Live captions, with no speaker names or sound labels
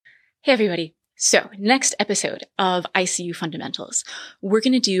Hey everybody. So next episode of ICU Fundamentals, we're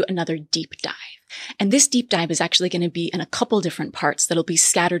going to do another deep dive. And this deep dive is actually going to be in a couple different parts that'll be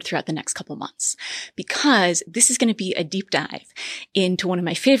scattered throughout the next couple months, because this is going to be a deep dive into one of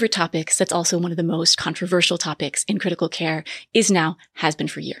my favorite topics that's also one of the most controversial topics in critical care, has been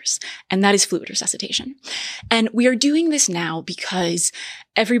for years, and that is fluid resuscitation. And we are doing this now because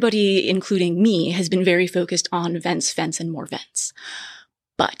everybody, including me, has been very focused on vents, and more vents.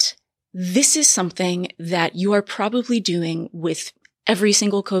 But this is something that you are probably doing with every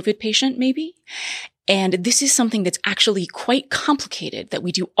single COVID patient, maybe. And this is something that's actually quite complicated that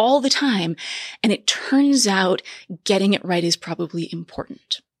we do all the time. And it turns out getting it right is probably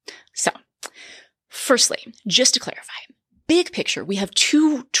important. So, firstly, just to clarify, big picture, we have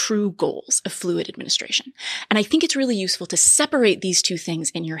two true goals of fluid administration. And I think it's really useful to separate these two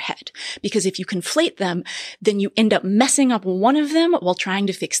things in your head, because if you conflate them, then you end up messing up one of them while trying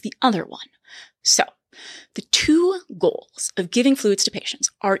to fix the other one. So the two goals of giving fluids to patients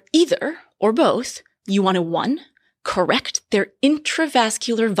are either, or both, you want to, one, correct their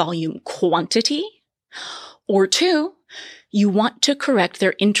intravascular volume quantity, or two, you want to correct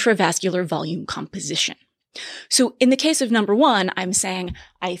their intravascular volume composition. So in the case of number one, I'm saying,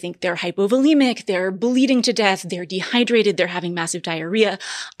 I think they're hypovolemic, they're bleeding to death, they're dehydrated, they're having massive diarrhea.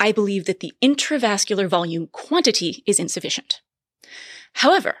 I believe that the intravascular volume quantity is insufficient.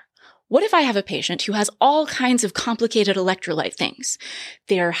 However, what if I have a patient who has all kinds of complicated electrolyte things?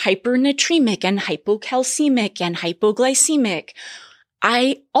 They're hypernatremic and hypocalcemic and hypoglycemic.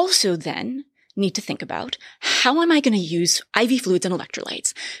 I also then need to think about, how am I going to use IV fluids and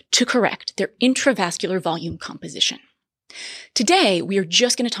electrolytes to correct their intravascular volume composition? Today, we are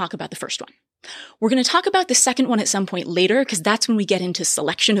just going to talk about the first one. We're going to talk about the second one at some point later, because that's when we get into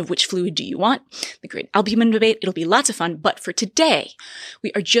selection of which fluid do you want, the great albumin debate. It'll be lots of fun. But for today,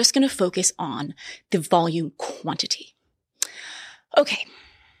 we are just going to focus on the volume quantity. Okay.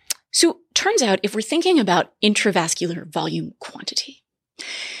 So turns out if we're thinking about intravascular volume quantity,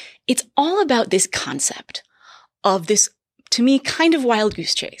 it's all about this concept of this, to me, kind of wild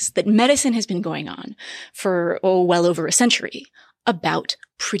goose chase that medicine has been going on for, well over a century about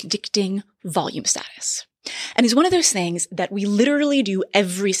predicting volume status. And it's one of those things that we literally do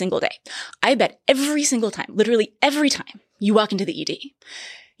every single day. I bet every single time, literally every time you walk into the ED,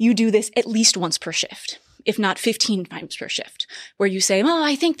 you do this at least once per shift, if not 15 times per shift, where you say, oh,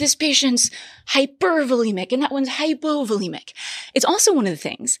 I think this patient's hypervolemic and that one's hypovolemic. It's also one of the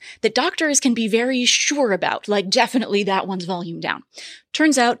things that doctors can be very sure about, like definitely that one's volume down.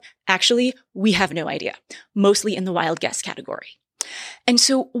 Turns out, actually, we have no idea, mostly in the wild guess category. And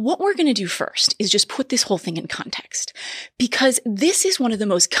so what we're going to do first is just put this whole thing in context, because this is one of the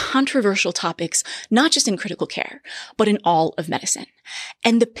most controversial topics, not just in critical care, but in all of medicine.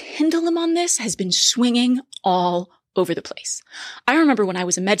 And the pendulum on this has been swinging all over the place. I remember when I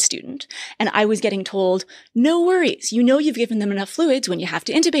was a med student and I was getting told, no worries, you know you've given them enough fluids when you have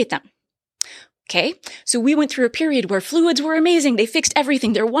to intubate them. Okay, so we went through a period where fluids were amazing. They fixed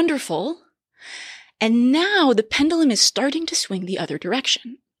everything. They're wonderful. And now the pendulum is starting to swing the other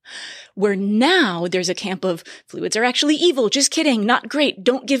direction, where now there's a camp of fluids are actually evil, just kidding, not great,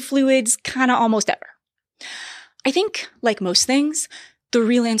 don't give fluids, kind of almost ever. I think, like most things, the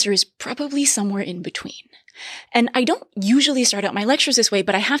real answer is probably somewhere in between. And I don't usually start out my lectures this way,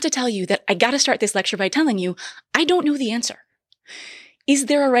 but I have to tell you that I got to start this lecture by telling you, I don't know the answer. Is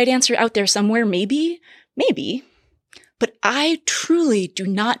there a right answer out there somewhere? Maybe. But I truly do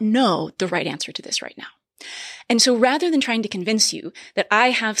not know the right answer to this right now. And so rather than trying to convince you that I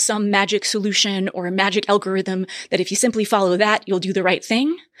have some magic solution or a magic algorithm that if you simply follow that, you'll do the right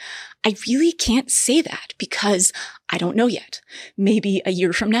thing, I really can't say that because I don't know yet. Maybe a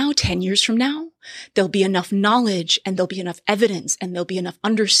year from now, 10 years from now, there'll be enough knowledge and there'll be enough evidence and there'll be enough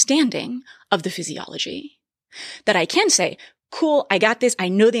understanding of the physiology that I can say, cool, I got this. I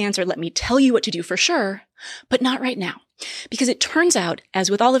know the answer. Let me tell you what to do for sure, but not right now. Because it turns out,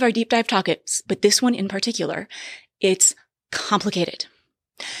 as with all of our deep dive topics, but this one in particular, it's complicated.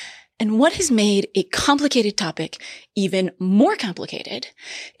 And what has made a complicated topic even more complicated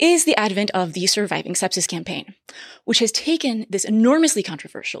is the advent of the Surviving Sepsis campaign, which has taken this enormously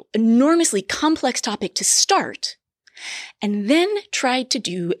controversial, enormously complex topic to start, and then tried to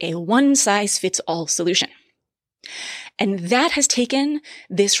do a one-size-fits-all solution. And that has taken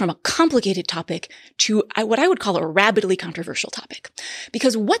this from a complicated topic to what I would call a rabidly controversial topic.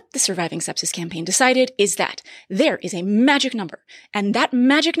 Because what the Surviving Sepsis campaign decided is that there is a magic number, and that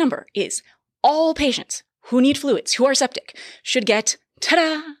magic number is all patients who need fluids, who are septic, should get,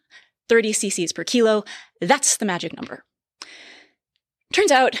 ta-da, 30 cc's per kilo. That's the magic number.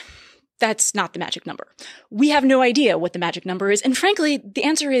 Turns out that's not the magic number. We have no idea what the magic number is. And frankly, the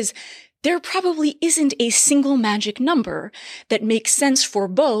answer is there probably isn't a single magic number that makes sense for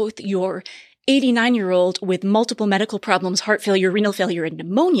both your 89-year-old with multiple medical problems, heart failure, renal failure, and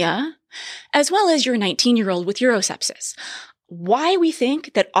pneumonia, as well as your 19-year-old with urosepsis. Why we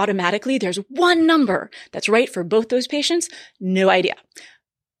think that automatically there's one number that's right for both those patients, no idea.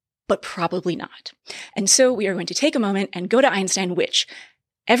 But probably not. And so we are going to take a moment and go to Einstein, which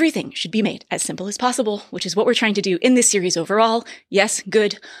everything should be made as simple as possible, which is what we're trying to do in this series overall. Yes,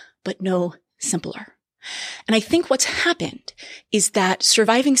 good, but no simpler. And I think what's happened is that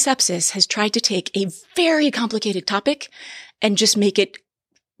surviving sepsis has tried to take a very complicated topic and just make it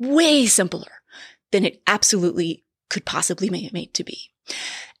way simpler than it absolutely could possibly be made to be.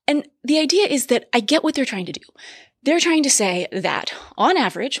 And the idea is that I get what they're trying to do. They're trying to say that on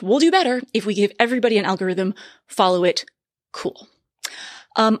average, we'll do better if we give everybody an algorithm, follow it, cool.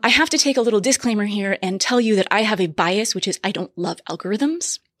 I have to take a little disclaimer here and tell you that I have a bias, which is I don't love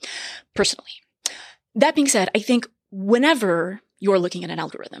algorithms personally. That being said, I think whenever you're looking at an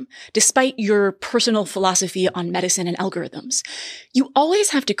algorithm, despite your personal philosophy on medicine and algorithms, you always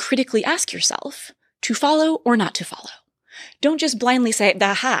have to critically ask yourself to follow or not to follow. Don't just blindly say,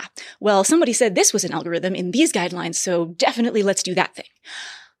 aha, well, somebody said this was an algorithm in these guidelines, so definitely let's do that thing.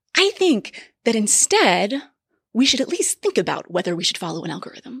 I think that instead, we should at least think about whether we should follow an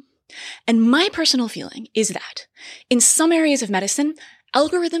algorithm. And my personal feeling is that in some areas of medicine,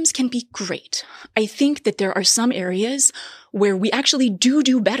 algorithms can be great. I think that there are some areas where we actually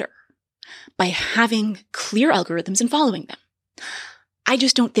do better by having clear algorithms and following them. I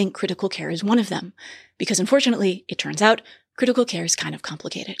just don't think critical care is one of them, because unfortunately, it turns out critical care is kind of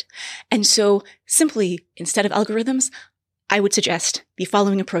complicated. And so simply, instead of algorithms, I would suggest the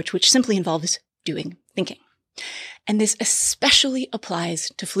following approach, which simply involves doing thinking. And this especially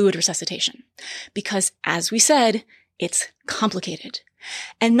applies to fluid resuscitation, because as we said, it's complicated.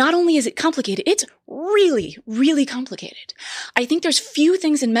 And not only is it complicated, it's really, really complicated. I think there's few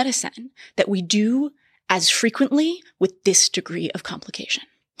things in medicine that we do as frequently with this degree of complication.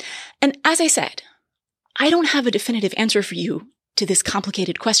 And as I said, I don't have a definitive answer for you to this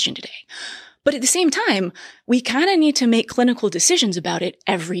complicated question today. But at the same time, we kind of need to make clinical decisions about it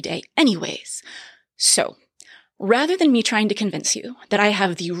every day anyways. So rather than me trying to convince you that I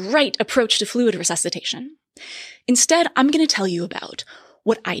have the right approach to fluid resuscitation, instead, I'm going to tell you about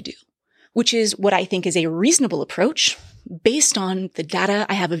what I do, which is what I think is a reasonable approach based on the data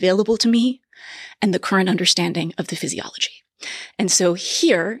I have available to me and the current understanding of the physiology. And so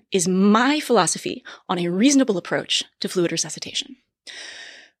here is my philosophy on a reasonable approach to fluid resuscitation,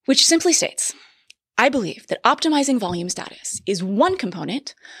 which simply states, I believe that optimizing volume status is one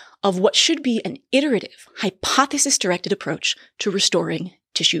component of what should be an iterative, hypothesis-directed approach to restoring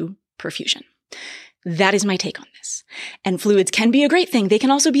tissue perfusion. That is my take on this. And fluids can be a great thing. They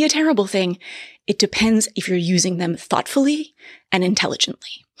can also be a terrible thing. It depends if you're using them thoughtfully and intelligently.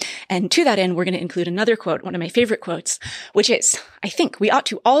 And to that end, we're going to include another quote, one of my favorite quotes, which is, I think we ought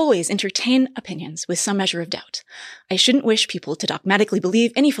to always entertain opinions with some measure of doubt. I shouldn't wish people to dogmatically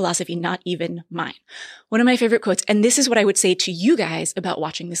believe any philosophy, not even mine. One of my favorite quotes, and this is what I would say to you guys about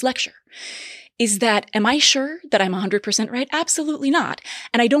watching this lecture, is that, am I sure that I'm 100% right? Absolutely not.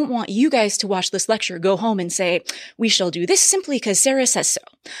 And I don't want you guys to watch this lecture, go home and say, we shall do this simply because Sarah says so.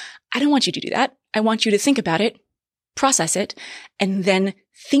 I don't want you to do that. I want you to think about it, process it, and then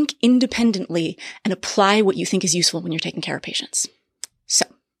think independently and apply what you think is useful when you're taking care of patients. So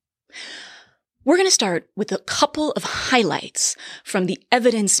we're going to start with a couple of highlights from the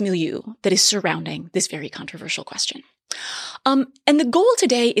evidence milieu that is surrounding this very controversial question. And the goal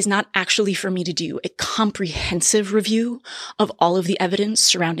today is not actually for me to do a comprehensive review of all of the evidence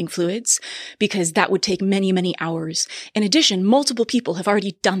surrounding fluids, because that would take many, many hours. In addition, multiple people have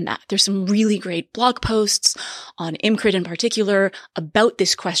already done that. There's some really great blog posts on IMCRIT in particular about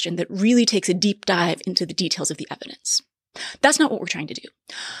this question that really takes a deep dive into the details of the evidence. That's not what we're trying to do.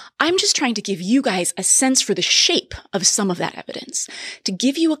 I'm just trying to give you guys a sense for the shape of some of that evidence, to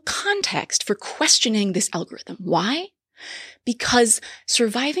give you a context for questioning this algorithm. Why? Because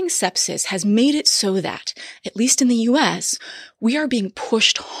surviving sepsis has made it so that, at least in the US, we are being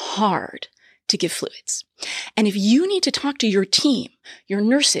pushed hard to give fluids. And if you need to talk to your team, your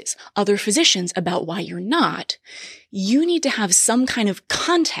nurses, other physicians about why you're not, you need to have some kind of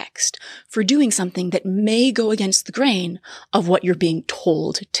context for doing something that may go against the grain of what you're being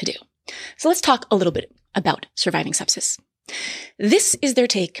told to do. So let's talk a little bit about surviving sepsis. This is their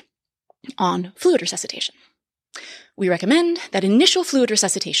take on fluid resuscitation. We recommend that initial fluid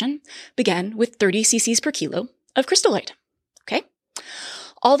resuscitation begin with 30 cc's per kilo of crystalloid. Okay?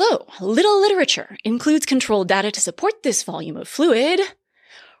 Although little literature includes controlled data to support this volume of fluid,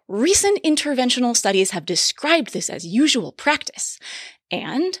 recent interventional studies have described this as usual practice,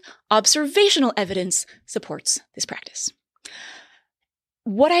 and observational evidence supports this practice.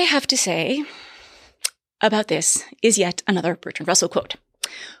 What I have to say about this is yet another Bertrand Russell quote,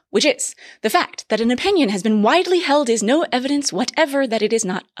 which is the fact that an opinion has been widely held is no evidence whatever that it is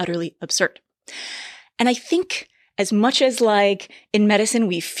not utterly absurd. And I think as much as in medicine,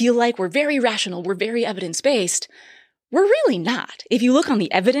 we feel like we're very rational, we're very evidence-based, we're really not. If you look on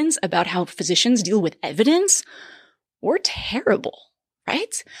the evidence about how physicians deal with evidence, we're terrible,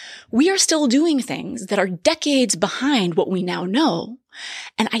 right? We are still doing things that are decades behind what we now know.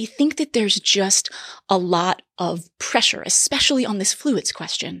 And I think that there's just a lot of pressure, especially on this fluids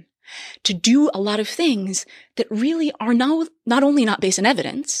question, to do a lot of things that really are now not only not based in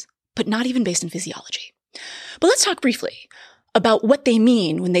evidence, but not even based in physiology. But let's talk briefly about what they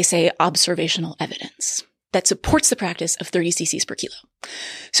mean when they say observational evidence that supports the practice of 30 cc's per kilo.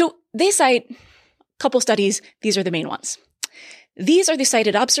 So they cite a couple studies. These are the main ones. These are the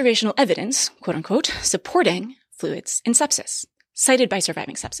cited observational evidence, quote unquote, supporting fluids in sepsis, cited by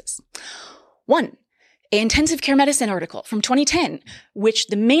Surviving Sepsis. One, an intensive care medicine article from 2010, which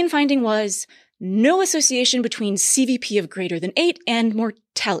the main finding was no association between CVP of greater than 8 and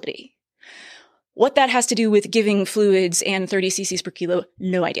mortality. What that has to do with giving fluids and 30 cc's per kilo,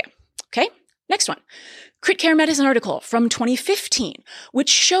 no idea. Okay, next one. Crit Care Medicine article from 2015, which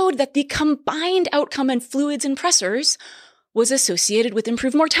showed that the combined outcome in fluids and pressors was associated with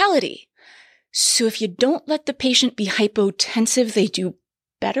improved mortality. So if you don't let the patient be hypotensive, they do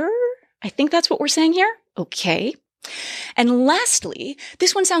better? I think that's what we're saying here. Okay. And lastly,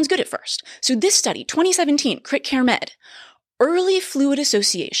 this one sounds good at first. So this study, 2017, Crit Care Med, early fluid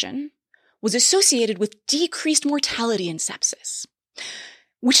association was associated with decreased mortality in sepsis,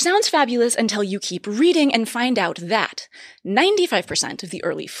 which sounds fabulous until you keep reading and find out that 95% of the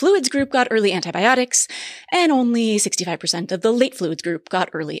early fluids group got early antibiotics, and only 65% of the late fluids group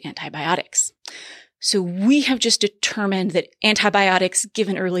got early antibiotics. So we have just determined that antibiotics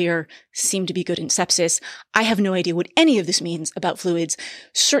given earlier seem to be good in sepsis. I have no idea what any of this means about fluids,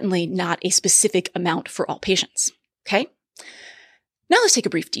 certainly not a specific amount for all patients. Okay? Now let's take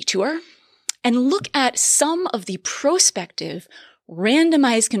a brief detour and look at some of the prospective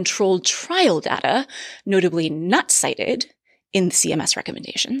randomized controlled trial data, notably not cited in the CMS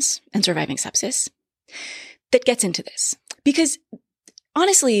recommendations and Surviving Sepsis, that gets into this. Because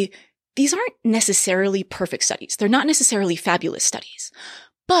honestly, these aren't necessarily perfect studies. They're not necessarily fabulous studies.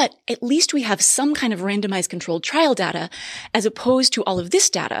 But at least we have some kind of randomized controlled trial data as opposed to all of this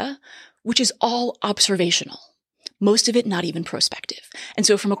data, which is all observational. Most of it not even prospective. And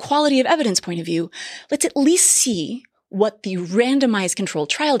so from a quality of evidence point of view, let's at least see what the randomized controlled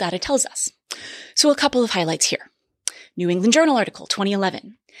trial data tells us. So a couple of highlights here. New England Journal article,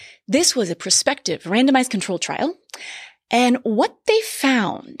 2011. This was a prospective randomized controlled trial. And what they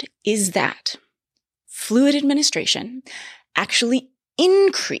found is that fluid administration actually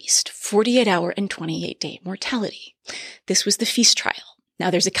increased 48-hour and 28-day mortality. This was the FEAST trial. Now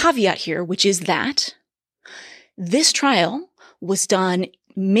there's a caveat here, which is that this trial was done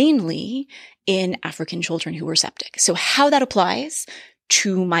mainly in African children who were septic. So how that applies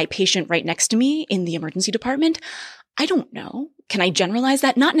to my patient right next to me in the emergency department, I don't know. Can I generalize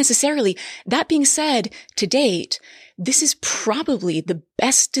that? Not necessarily. That being said, to date, this is probably the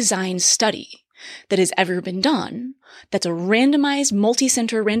best designed study that has ever been done. That's a randomized,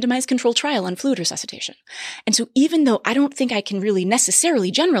 multi-center, randomized controlled trial on fluid resuscitation. And so even though I don't think I can really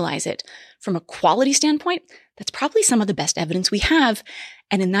necessarily generalize it from a quality standpoint, that's probably some of the best evidence we have.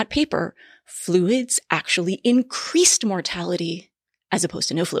 And in that paper, fluids actually increased mortality as opposed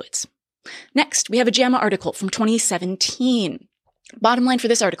to no fluids. Next, we have a JAMA article from 2017. Bottom line for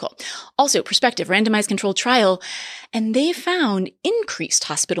this article, also prospective randomized controlled trial, and they found increased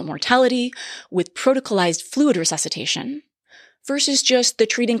hospital mortality with protocolized fluid resuscitation versus just the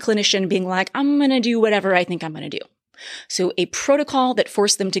treating clinician being like, I'm going to do whatever I think I'm going to do. So a protocol that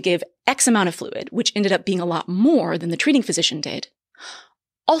forced them to give X amount of fluid, which ended up being a lot more than the treating physician did,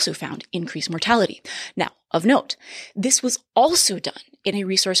 also found increased mortality. Now, of note, this was also done in a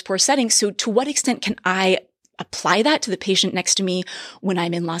resource-poor setting. So to what extent can I apply that to the patient next to me when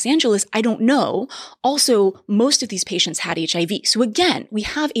I'm in Los Angeles? I don't know. Also, most of these patients had HIV. So again, we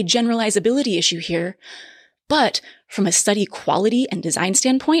have a generalizability issue here. But from a study quality and design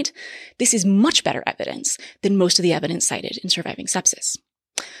standpoint, this is much better evidence than most of the evidence cited in Surviving Sepsis.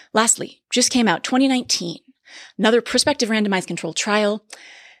 Lastly, just came out 2019, another prospective randomized controlled trial.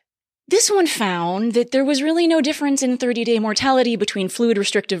 This one found that there was really no difference in 30-day mortality between fluid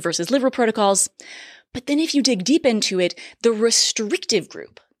restrictive versus liberal protocols. But then if you dig deep into it, the restrictive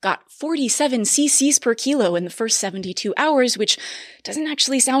group got 47 cc's per kilo in the first 72 hours, which doesn't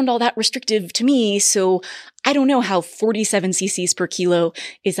actually sound all that restrictive to me. So I don't know how 47 cc's per kilo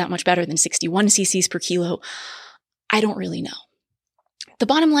is that much better than 61 cc's per kilo. I don't really know. The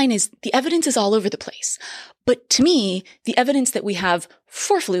bottom line is the evidence is all over the place. But to me, the evidence that we have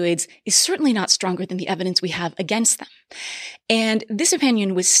for fluids is certainly not stronger than the evidence we have against them. And this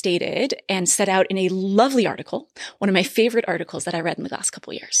opinion was stated and set out in a lovely article, one of my favorite articles that I read in the last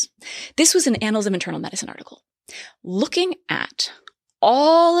couple of years. This was an Annals of Internal Medicine article, looking at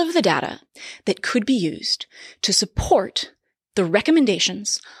all of the data that could be used to support the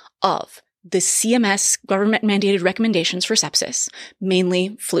recommendations of the CMS government-mandated recommendations for sepsis,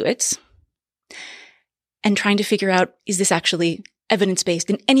 mainly fluids, and trying to figure out, is this actually evidence-based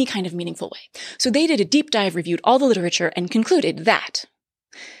in any kind of meaningful way? So they did a deep dive, reviewed all the literature, and concluded that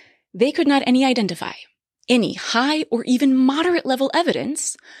they could not identify any high or even moderate level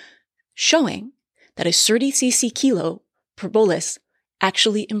evidence showing that a 30 cc kilo per bolus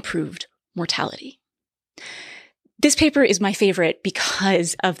actually improved mortality. This paper is my favorite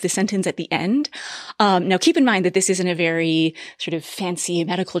because of the sentence at the end. Now, keep in mind that this isn't a very sort of fancy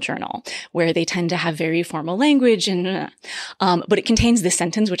medical journal where they tend to have very formal language, but it contains this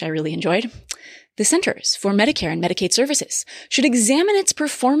sentence, which I really enjoyed. The Centers for Medicare and Medicaid Services should examine its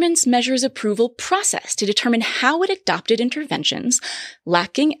performance measures approval process to determine how it adopted interventions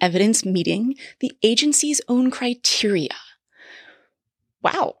lacking evidence meeting the agency's own criteria.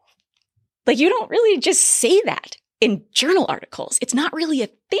 Wow. Like, you don't really just say that in journal articles. It's not really a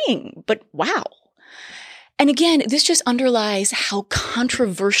thing, but wow. And again, this just underlies how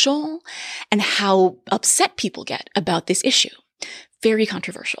controversial and how upset people get about this issue. Very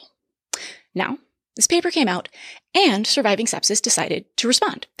controversial. Now, this paper came out and Surviving Sepsis decided to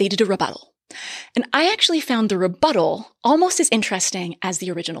respond. They did a rebuttal. And I actually found the rebuttal almost as interesting as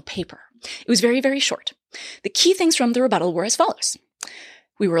the original paper. It was very, very short. The key things from the rebuttal were as follows.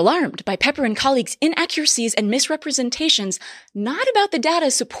 We were alarmed by Pepper and colleagues' inaccuracies and misrepresentations, not about the data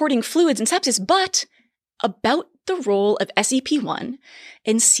supporting fluids and sepsis, but about the role of SEP1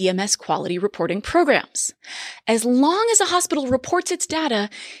 in CMS quality reporting programs. As long as a hospital reports its data,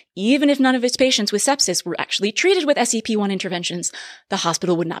 even if none of its patients with sepsis were actually treated with SEP1 interventions, the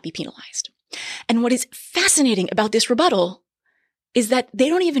hospital would not be penalized. And what is fascinating about this rebuttal is that they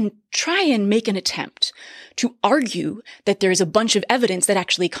don't even try and make an attempt to argue that there's a bunch of evidence that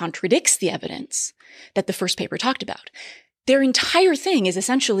actually contradicts the evidence that the first paper talked about. Their entire thing is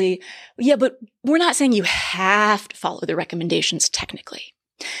essentially, yeah, but we're not saying you have to follow the recommendations technically.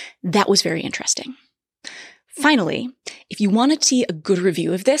 That was very interesting. Finally, if you want to see a good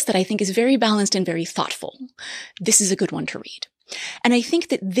review of this that I think is very balanced and very thoughtful, this is a good one to read. And I think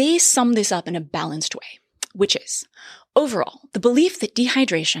that they sum this up in a balanced way, which is, overall, the belief that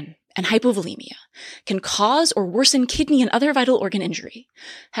dehydration and hypovolemia can cause or worsen kidney and other vital organ injury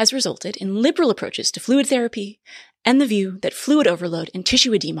has resulted in liberal approaches to fluid therapy and the view that fluid overload and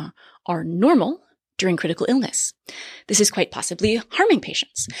tissue edema are normal during critical illness. This is quite possibly harming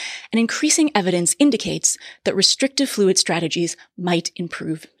patients, and increasing evidence indicates that restrictive fluid strategies might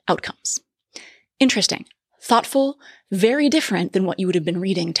improve outcomes. Interesting, thoughtful, very different than what you would have been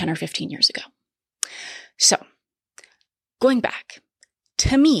reading 10 or 15 years ago. So, going back,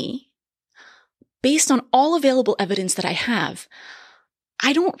 to me, based on all available evidence that I have,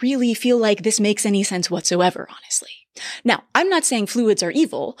 I don't really feel like this makes any sense whatsoever, honestly. Now, I'm not saying fluids are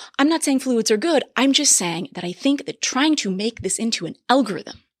evil. I'm not saying fluids are good. I'm just saying that I think that trying to make this into an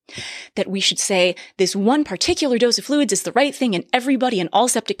algorithm, that we should say this one particular dose of fluids is the right thing and everybody and all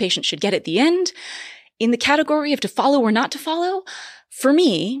septic patients should get at the end, in the category of to follow or not to follow, for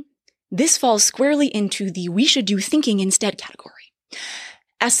me, this falls squarely into the we should do thinking instead category.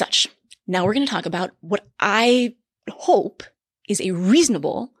 As such, now we're going to talk about what I hope is a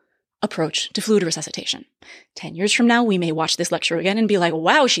reasonable approach to fluid resuscitation. 10 years from now, we may watch this lecture again and be like,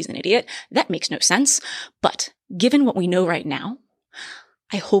 wow, she's an idiot. That makes no sense. But given what we know right now,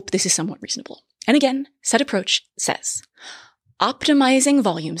 I hope this is somewhat reasonable. And again, said approach says, optimizing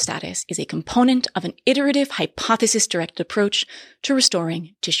volume status is a component of an iterative hypothesis-directed approach to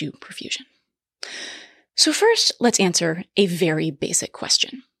restoring tissue perfusion. So first, let's answer a very basic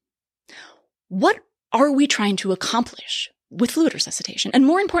question. What are we trying to accomplish with fluid resuscitation? And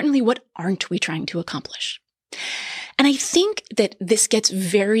more importantly, what aren't we trying to accomplish? And I think that this gets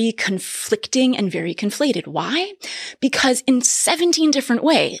very conflicting and very conflated. Why? Because in 17 different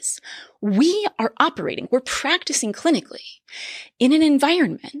ways, we are operating, we're practicing clinically in an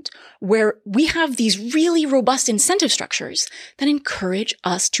environment where we have these really robust incentive structures that encourage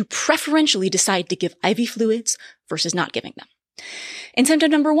us to preferentially decide to give IV fluids versus not giving them. Incentive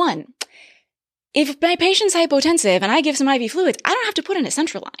number 1, if my patient's hypotensive and I give some IV fluids, I don't have to put in a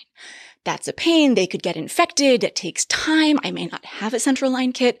central line. That's a pain. They could get infected. It takes time. I may not have a central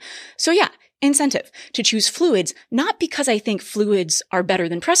line kit. So yeah, incentive to choose fluids, not because I think fluids are better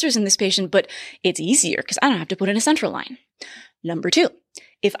than pressors in this patient, but it's easier because I don't have to put in a central line. Number 2,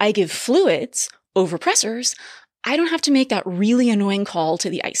 if I give fluids over pressors, I don't have to make that really annoying call to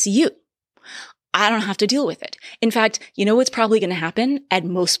the ICU. I don't have to deal with it. In fact, you know what's probably going to happen at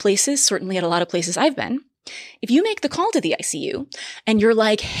most places, certainly at a lot of places I've been? If you make the call to the ICU and you're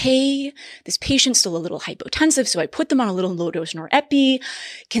like, hey, this patient's still a little hypotensive, so I put them on a little low-dose norepi.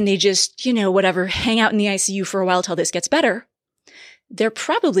 Can they just, whatever, hang out in the ICU for a while till this gets better? They're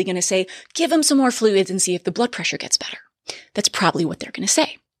probably going to say, give them some more fluids and see if the blood pressure gets better. That's probably what they're going to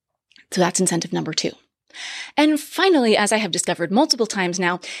say. So that's incentive number 2. And finally, as I have discovered multiple times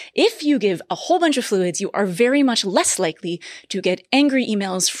now, if you give a whole bunch of fluids, you are very much less likely to get angry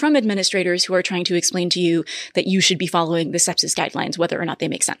emails from administrators who are trying to explain to you that you should be following the sepsis guidelines, whether or not they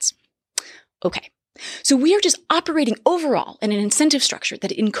make sense. Okay. So we are just operating overall in an incentive structure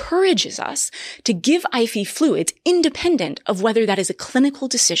that encourages us to give IV fluids independent of whether that is a clinical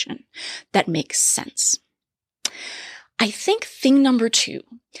decision that makes sense. I think thing number 2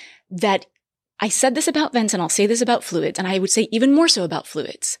 that I said this about vents and I'll say this about fluids, and I would say even more so about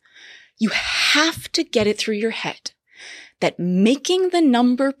fluids. You have to get it through your head that making the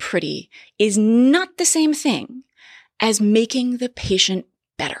number pretty is not the same thing as making the patient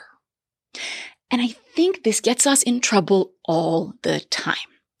better. And I think this gets us in trouble all the time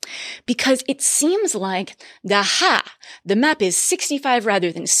because it seems like, the map is 65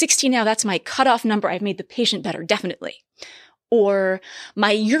 rather than 60 now. That's my cutoff number. I've made the patient better, definitely. Or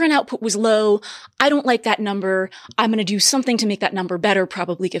my urine output was low. I don't like that number. I'm going to do something to make that number better,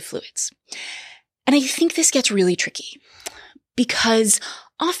 probably give fluids. And I think this gets really tricky because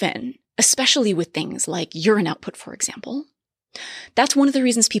often, especially with things like urine output, for example, that's one of the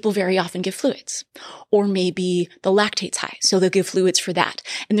reasons people very often give fluids. Or maybe the lactate's high, so they'll give fluids for that.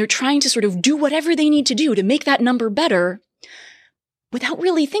 And they're trying to sort of do whatever they need to do to make that number better without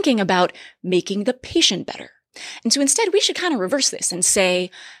really thinking about making the patient better. And so instead, we should kind of reverse this and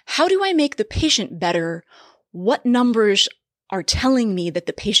say, how do I make the patient better? What numbers are telling me that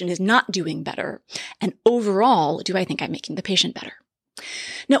the patient is not doing better? And overall, do I think I'm making the patient better?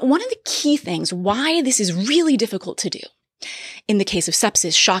 Now, one of the key things why this is really difficult to do in the case of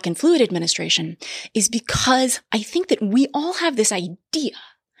sepsis, shock, and fluid administration is because I think that we all have this idea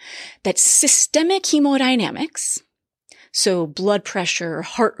that systemic hemodynamics, so blood pressure,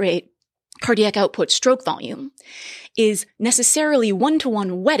 heart rate, cardiac output, stroke volume, is necessarily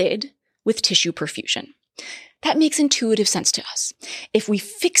one-to-one wedded with tissue perfusion. That makes intuitive sense to us. If we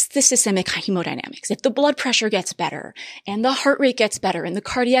fix the systemic hemodynamics, if the blood pressure gets better, and the heart rate gets better, and the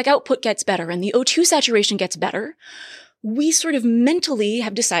cardiac output gets better, and the O2 saturation gets better, we sort of mentally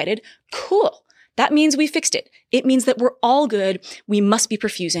have decided, cool, that means we fixed it. It means that we're all good. We must be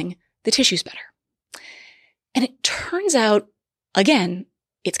perfusing the tissues better. And it turns out, again,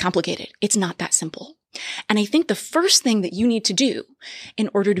 it's complicated. It's not that simple. And I think the first thing that you need to do in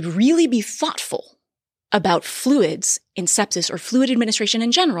order to really be thoughtful about fluids in sepsis or fluid administration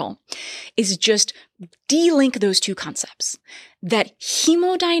in general is just de-link those two concepts. That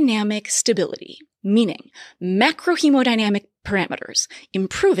hemodynamic stability, meaning macrohemodynamic parameters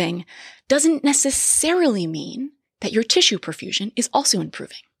improving, doesn't necessarily mean that your tissue perfusion is also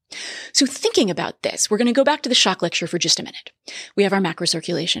improving. So thinking about this, we're going to go back to the shock lecture for just a minute. We have our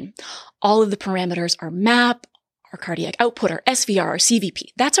macrocirculation. All of the parameters are MAP, our cardiac output, our SVR, our CVP.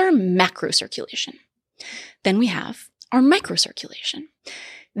 That's our macrocirculation. Then we have our microcirculation.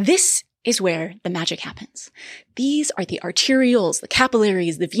 This is where the magic happens. These are the arterioles, the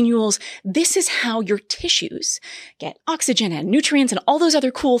capillaries, the venules. This is how your tissues get oxygen and nutrients and all those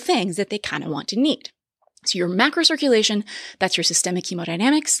other cool things that they kind of want and need. So your macrocirculation, that's your systemic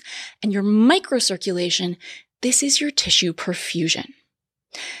hemodynamics, and your microcirculation, this is your tissue perfusion.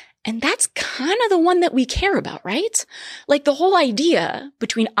 And that's kind of the one that we care about, right? Like the whole idea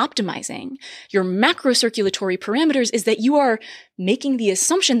between optimizing your macrocirculatory parameters is that you are making the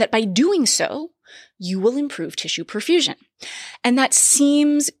assumption that by doing so, you will improve tissue perfusion. And that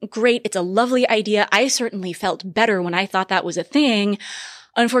seems great. It's a lovely idea. I certainly felt better when I thought that was a thing.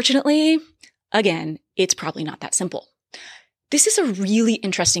 Unfortunately, again, it's probably not that simple. This is a really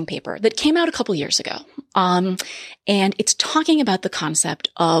interesting paper that came out a couple years ago. And it's talking about the concept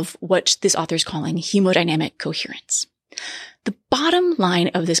of what this author is calling hemodynamic coherence. The bottom line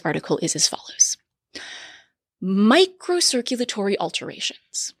of this article is as follows. Microcirculatory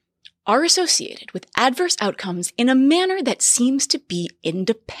alterations are associated with adverse outcomes in a manner that seems to be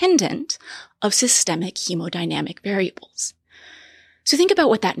independent of systemic hemodynamic variables. So think about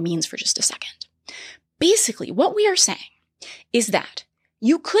what that means for just a second. Basically, what we are saying is that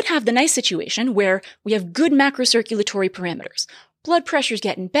you could have the nice situation where we have good macrocirculatory parameters. Blood pressure's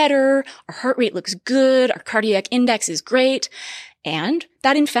getting better, our heart rate looks good, our cardiac index is great, and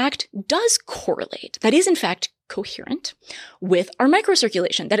that in fact does correlate. That is in fact coherent with our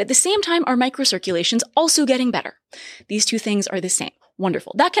microcirculation, that at the same time our microcirculation's also getting better. These two things are the same.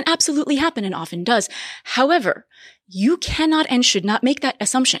 Wonderful. That can absolutely happen and often does. However, you cannot and should not make that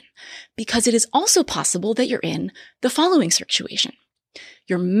assumption because it is also possible that you're in the following situation.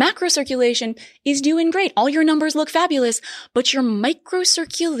 Your macrocirculation is doing great. All your numbers look fabulous, but your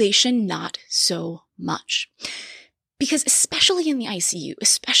microcirculation not so much. Because especially in the ICU,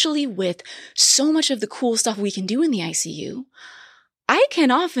 especially with so much of the cool stuff we can do in the ICU, I can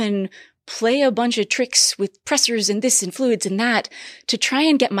often play a bunch of tricks with pressors and this and fluids and that to try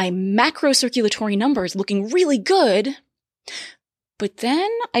and get my macrocirculatory numbers looking really good. But then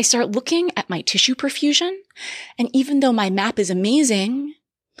I start looking at my tissue perfusion, and even though my map is amazing,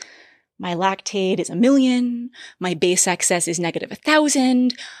 my lactate is 1,000,000, my base excess is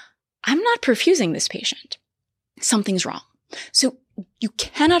 -1,000, I'm not perfusing this patient. Something's wrong. So you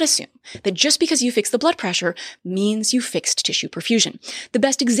cannot assume that just because you fix the blood pressure means you fixed tissue perfusion. The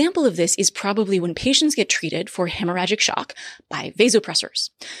best example of this is probably when patients get treated for hemorrhagic shock by vasopressors.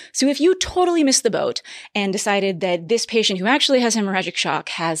 So if you totally missed the boat and decided that this patient who actually has hemorrhagic shock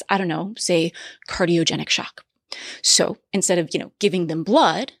has, I don't know, say cardiogenic shock. So instead of, giving them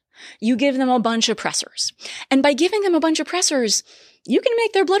blood, you give them a bunch of pressors. And by giving them a bunch of pressors, you can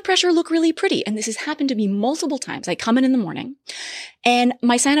make their blood pressure look really pretty. And this has happened to me multiple times. I come in the morning and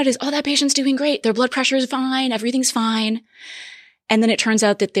my sign out is, oh, that patient's doing great. Their blood pressure is fine. Everything's fine. And then it turns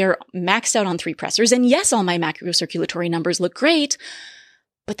out that they're maxed out on 3 pressors. And yes, all my macrocirculatory numbers look great.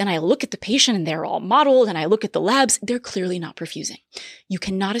 But then I look at the patient and they're all mottled and I look at the labs. They're clearly not perfusing. You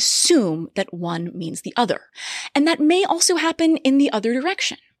cannot assume that one means the other. And that may also happen in the other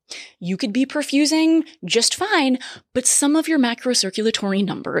direction. You could be perfusing just fine, but some of your macrocirculatory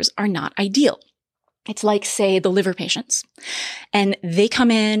numbers are not ideal. It's like, say, the liver patients. And they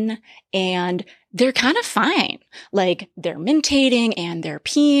come in and they're kind of fine. Like, they're mentating and they're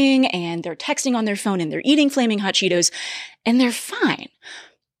peeing and they're texting on their phone and they're eating flaming hot Cheetos and they're fine.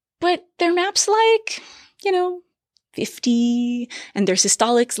 But their map's like, 50 and their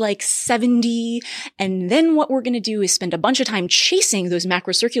systolic's like 70. And then what we're going to do is spend a bunch of time chasing those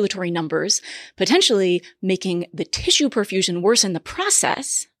macrocirculatory numbers, potentially making the tissue perfusion worse in the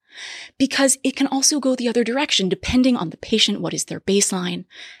process, because it can also go the other direction depending on the patient, what is their baseline,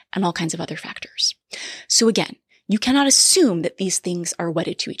 and all kinds of other factors. So again, you cannot assume that these things are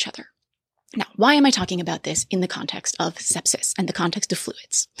wedded to each other. Now, why am I talking about this in the context of sepsis and the context of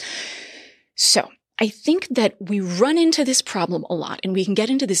fluids? So I think that we run into this problem a lot and we can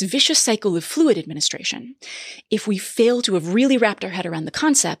get into this vicious cycle of fluid administration if we fail to have really wrapped our head around the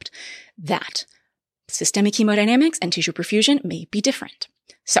concept that systemic hemodynamics and tissue perfusion may be different.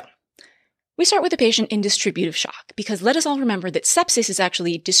 So we start with a patient in distributive shock because let us all remember that sepsis is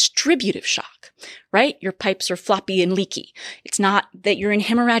actually distributive shock, right? Your pipes are floppy and leaky. It's not that you're in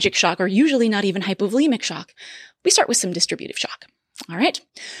hemorrhagic shock or usually not even hypovolemic shock. We start with some distributive shock. All right.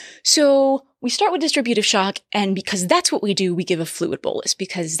 So we start with distributive shock, and because that's what we do, we give a fluid bolus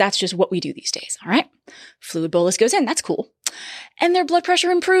because that's just what we do these days. All right. Fluid bolus goes in. That's cool. And their blood pressure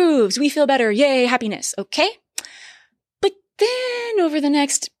improves. We feel better. Yay, happiness. Okay. But then over the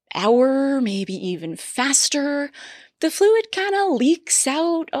next hour, maybe even faster, the fluid kind of leaks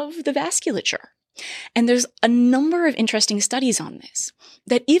out of the vasculature. And there's a number of interesting studies on this,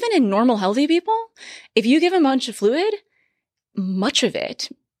 that even in normal healthy people, if you give a bunch of fluid, much of it,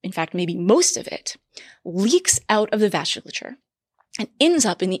 in fact, maybe most of it, leaks out of the vasculature and ends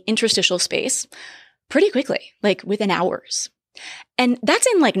up in the interstitial space pretty quickly, like within hours. And that's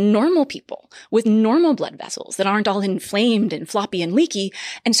in like normal people with normal blood vessels that aren't all inflamed and floppy and leaky.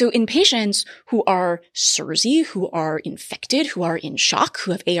 And so in patients who are SIRSy, who are infected, who are in shock,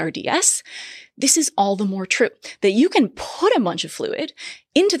 who have ARDS, this is all the more true that you can put a bunch of fluid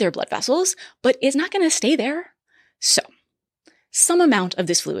into their blood vessels, but it's not going to stay there. So some amount of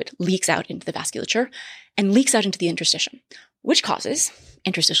this fluid leaks out into the vasculature and leaks out into the interstitium, which causes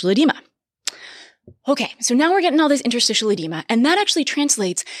interstitial edema. Okay, so now we're getting all this interstitial edema, and that actually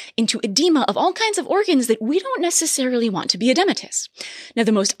translates into edema of all kinds of organs that we don't necessarily want to be edematous. Now,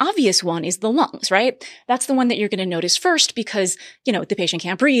 the most obvious one is the lungs, right? That's the one that you're going to notice first because, the patient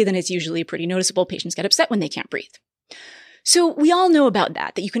can't breathe, and it's usually pretty noticeable. Patients get upset when they can't breathe. So we all know about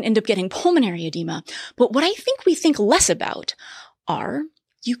that you can end up getting pulmonary edema. But what I think we think less about are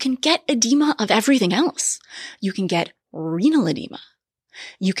you can get edema of everything else. You can get renal edema.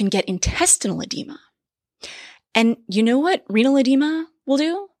 You can get intestinal edema. And you know what renal edema will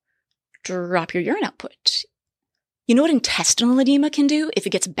do? Drop your urine output. You know what intestinal edema can do if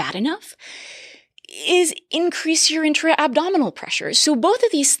it gets bad enough? Is increase your intra-abdominal pressure. So both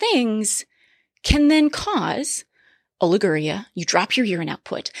of these things can then cause oliguria. You drop your urine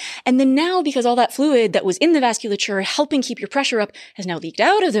output. And then now, because all that fluid that was in the vasculature helping keep your pressure up has now leaked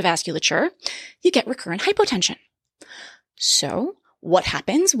out of the vasculature, you get recurrent hypotension. So what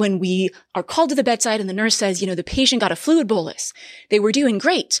happens when we are called to the bedside and the nurse says, the patient got a fluid bolus. They were doing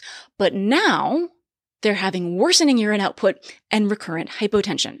great, but now they're having worsening urine output and recurrent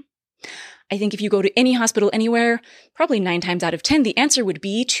hypotension. I think if you go to any hospital anywhere, probably 9 times out of 10, the answer would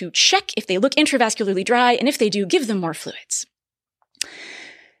be to check if they look intravascularly dry, and if they do, give them more fluids.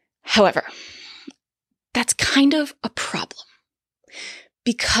 However, that's kind of a problem.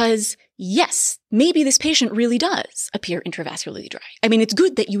 Because yes, maybe this patient really does appear intravascularly dry. I mean, it's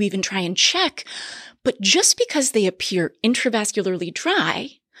good that you even try and check, but just because they appear intravascularly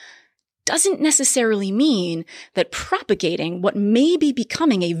dry doesn't necessarily mean that propagating what may be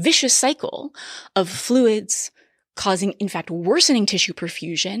becoming a vicious cycle of fluids causing, in fact, worsening tissue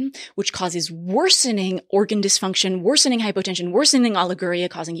perfusion, which causes worsening organ dysfunction, worsening hypotension, worsening oliguria,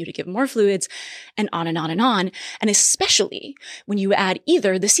 causing you to give more fluids, and on and on and on. And especially when you add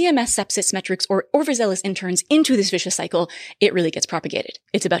either the CMS sepsis metrics or overzealous interns into this vicious cycle, it really gets propagated.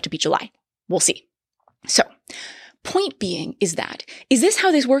 It's about to be July. We'll see. So, point being is this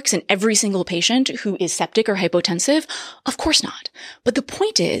how this works in every single patient who is septic or hypotensive? Of course not. But the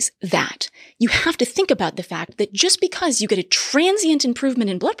point is that you have to think about the fact that just because you get a transient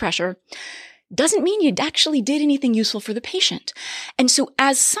improvement in blood pressure doesn't mean you actually did anything useful for the patient. And so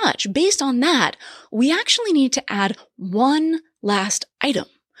as such, based on that, we actually need to add one last item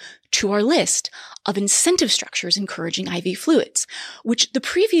to our list of incentive structures encouraging IV fluids, which the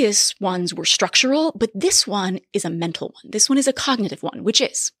previous ones were structural, but this one is a mental one. This one is a cognitive one, which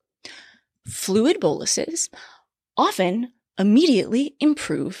is fluid boluses often immediately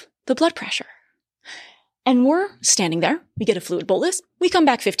improve the blood pressure. And we're standing there, we get a fluid bolus, we come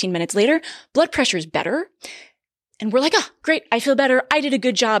back 15 minutes later, blood pressure is better, and we're like, great, I feel better. I did a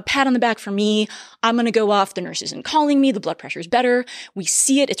good job. Pat on the back for me. I'm going to go off. The nurse isn't calling me. The blood pressure is better. We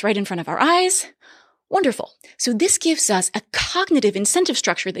see it. It's right in front of our eyes. Wonderful. So this gives us a cognitive incentive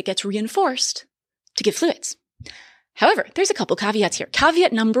structure that gets reinforced to give fluids. However, there's a couple caveats here.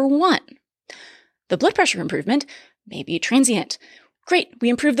 Caveat number 1, the blood pressure improvement may be transient. Great, we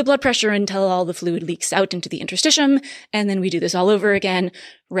improve the blood pressure until all the fluid leaks out into the interstitium, and then we do this all over again.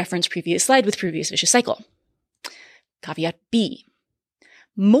 Reference previous slide with previous vicious cycle. Caveat B,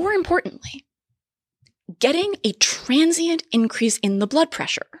 more importantly, getting a transient increase in the blood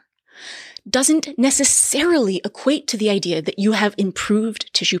pressure doesn't necessarily equate to the idea that you have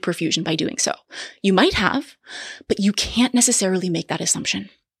improved tissue perfusion by doing so. You might have, but you can't necessarily make that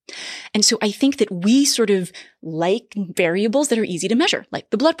assumption. And so I think that we sort of like variables that are easy to measure, like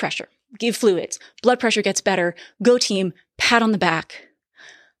the blood pressure. Give fluids, blood pressure gets better, go team, pat on the back.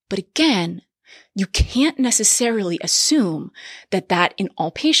 But again, you can't necessarily assume that in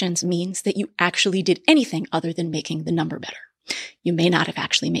all patients means that you actually did anything other than making the number better. You may not have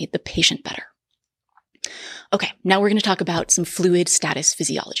actually made the patient better. Okay, now we're going to talk about some fluid status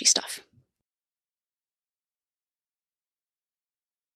physiology stuff.